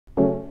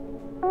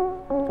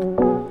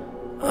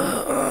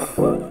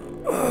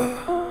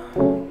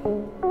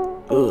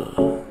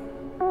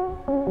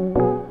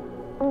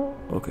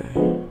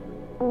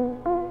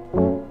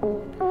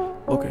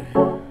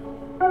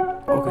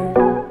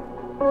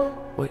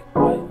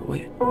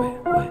wait.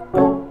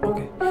 Oh,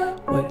 okay,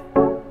 wait.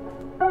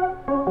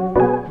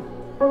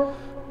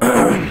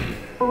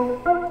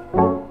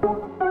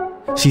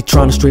 She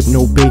tryna strip,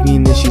 no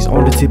begging, and she's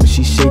on the tip and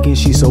she's shaking.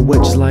 She's so wet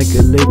just like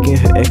a lake, and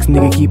her ex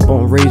nigga keep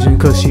on raging,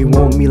 cause she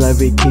want me like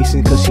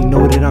vacation, cause she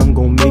know that I'm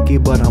gon' make it,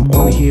 but I'm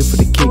only here for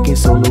the kicking,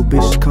 so little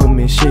bitch come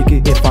and shake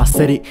it. If I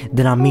said it,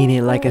 then I mean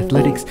it, like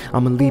athletics,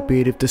 I'ma leap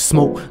it. If the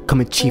smoke,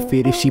 come and chief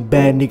it. If she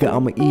bad nigga,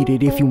 I'ma eat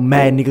it. If you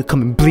mad nigga,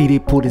 come and bleed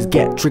it. Pull this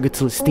gap trigger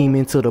till it's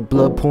steaming, till the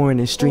blood pouring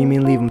and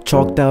streaming. Leave him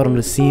chalked out on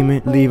the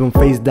semen, leave him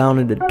face down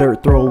in the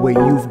dirt. Throwaway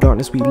youth,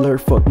 darkness we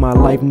lurk. Fuck my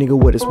life nigga,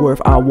 what it's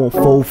worth. I won't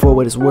fold for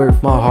what it's worth.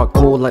 My heart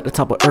cold like the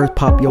top of earth.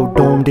 Pop your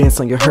dome, dance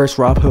on your hearse.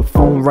 Rob her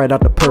phone right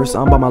out the purse.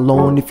 I'm by my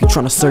loan if you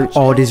tryna search.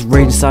 All this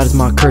rage inside is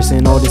my curse,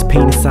 and all this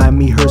pain inside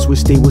me hurts.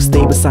 Wish they would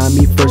stay beside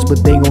me first,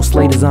 but they gon'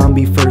 slay the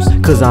zombie first.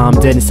 Cause I'm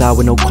dead inside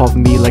with no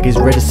coughing me like it's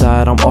red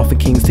inside. I'm off of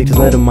King's takes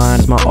letter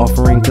mine is my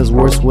offering, cause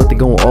worse what they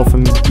gon' offer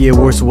me. Yeah,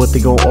 worse what they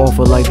gon'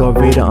 offer. Like Darth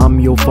Vader, I'm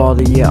your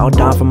father. Yeah, I'll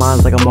die for mine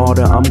like a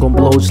martyr. I'm gon'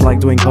 blow just like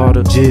Dwayne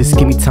Carter. Just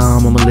give me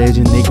time, I'm a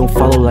legend. They gon'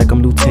 follow like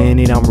I'm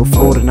Lieutenant. I'm real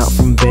Florida, not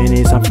from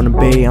Venice. I'm from the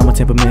Bay, I'm a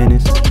Tampa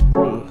menace.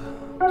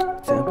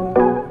 Tampa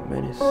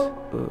menace.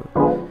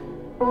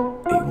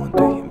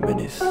 813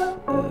 menace.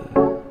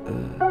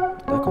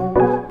 Like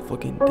I'm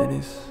fucking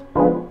Dennis.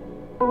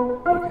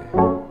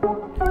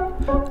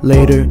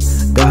 Later,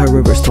 got her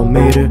reverse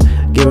tomato.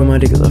 Give her my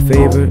dick as a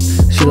favor.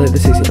 She like the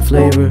taste of the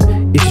flavor.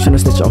 If she tryna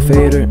snitch, I'll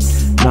fade her.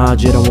 Nah,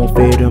 Jit, I won't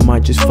fade her.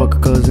 Might just fuck a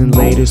cousin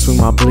later. Swing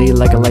my blade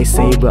like a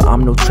lightsaber.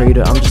 I'm no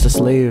traitor, I'm just a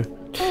slayer.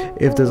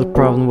 If there's a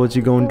problem, what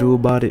you gonna do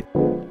about it?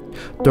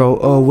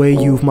 Throwaway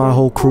youth, my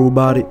whole crew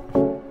about it.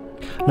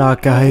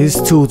 Knock out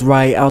his tooth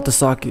right out the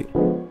socket.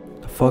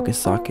 The fucking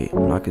socket.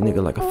 Knock a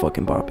nigga like a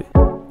fucking boppet.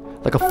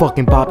 Like a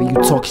fucking boppy, you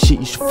talk shit,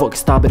 you should fucking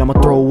stop it. I'ma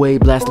throw away,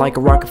 blast like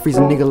a rocket, freeze a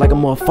nigga like a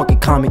motherfucking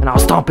comet. And I'll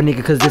stomp a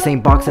nigga cause this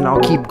ain't boxing, I'll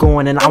keep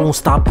going and I won't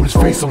stop. Put his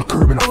face on the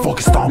curb and I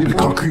fucking stomp it. The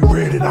concrete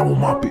red and I will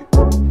mop it.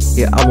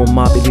 Yeah, I won't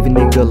mop it, leave a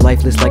nigga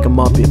lifeless like a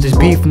muppet. If there's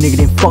beef, nigga,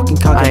 then fucking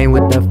cock it. I ain't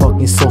with that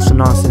fucking social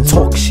nonsense.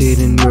 Talk shit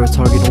and you're a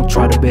target, don't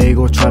try to beg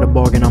or try to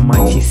bargain. I'm my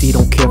TC,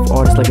 don't care for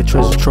artists like a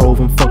treasure trove.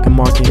 I'm fucking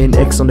marking an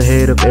X on the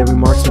head of every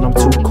marksman. I'm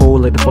too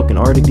cold like the fucking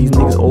Arctic. These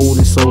niggas old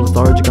and so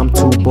lethargic. I'm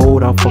too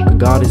bold, I'll fuck a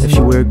goddess. If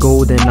she wear gold,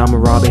 then I'm a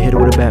robber. Hit her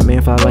with a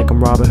Batman, fly like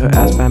I'm robbing her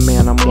ass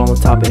Batman. I'm on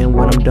top of it, and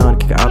when I'm done,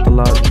 kick her out the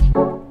lobby.